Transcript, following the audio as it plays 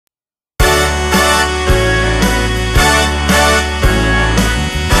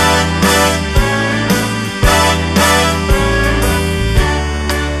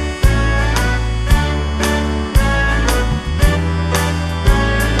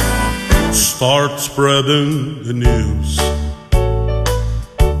start spreading the news.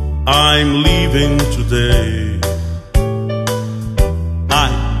 I'm leaving today.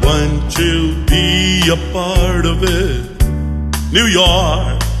 I want to be a part of it. New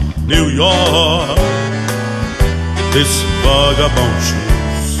York, New York. These vagabond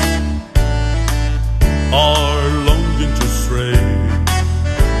shoes are longing to stray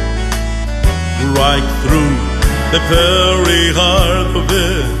right through the very heart of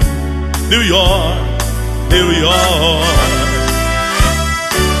it. New York, New York.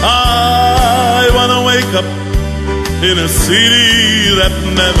 I wanna wake up in a city that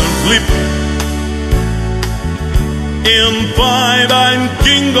never sleeps, and find I'm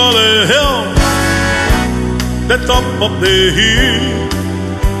king of the hill, the top of the hill.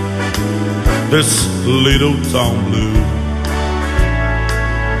 This little town blue,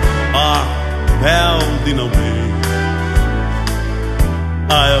 held in a way.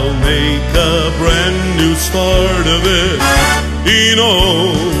 I'll make a brand new start of it in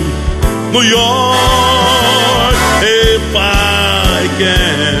old New York. If I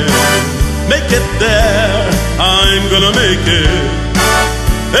can make it there, I'm gonna make it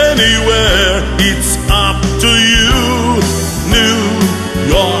anywhere. It's up to you, New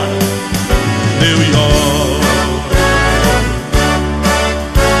York, New York.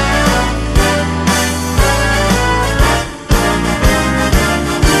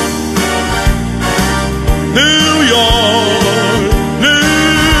 New York,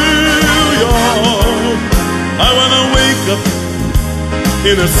 New York. I wanna wake up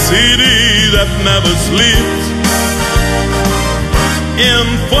in a city that never sleeps, and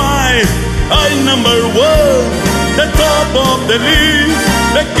find I'm number one, the top of the list,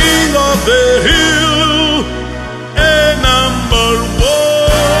 the king of the hill, and number one.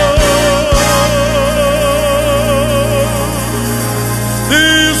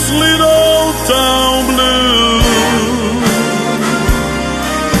 This little town blue,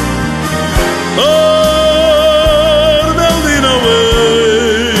 oh, melting away.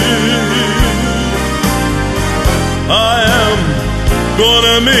 I am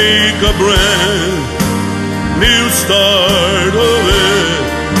gonna make a brand new start of it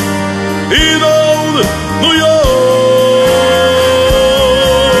in old New York.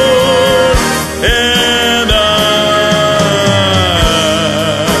 And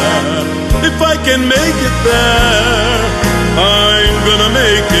if I can make it there, I'm gonna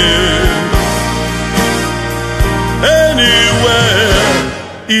make it anywhere.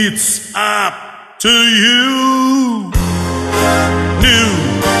 It's up to you.